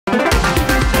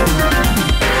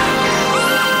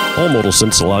All modal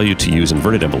synths allow you to use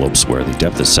inverted envelopes where the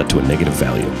depth is set to a negative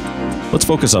value. Let's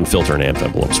focus on filter and amp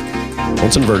envelopes.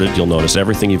 Once inverted, you'll notice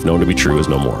everything you've known to be true is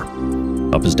no more.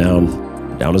 Up is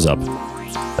down, down is up.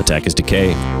 Attack is decay,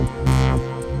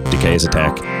 decay is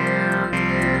attack.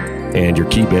 And your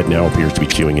key bit now appears to be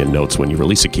queuing in notes when you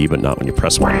release a key, but not when you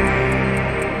press one.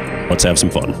 Let's have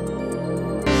some fun.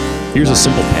 Here's a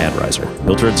simple pad riser.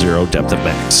 Filter at 0, depth at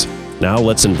max. Now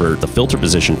let's invert the filter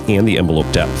position and the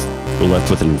envelope depth. We're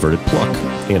left with an inverted pluck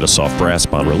and a soft brass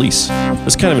on release.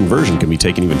 This kind of inversion can be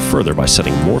taken even further by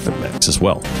setting morph at max as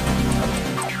well.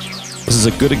 This is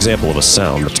a good example of a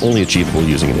sound that's only achievable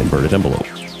using an inverted envelope.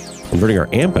 Inverting our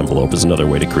amp envelope is another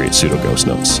way to create pseudo-ghost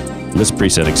notes. In this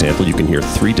preset example, you can hear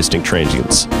 3 distinct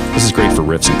transients. This is great for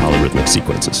riffs and polyrhythmic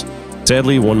sequences.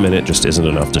 Sadly, 1 minute just isn't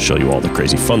enough to show you all the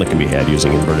crazy fun that can be had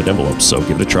using inverted envelopes, so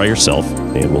give it a try yourself,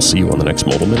 and we'll see you on the next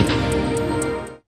Modal Minute.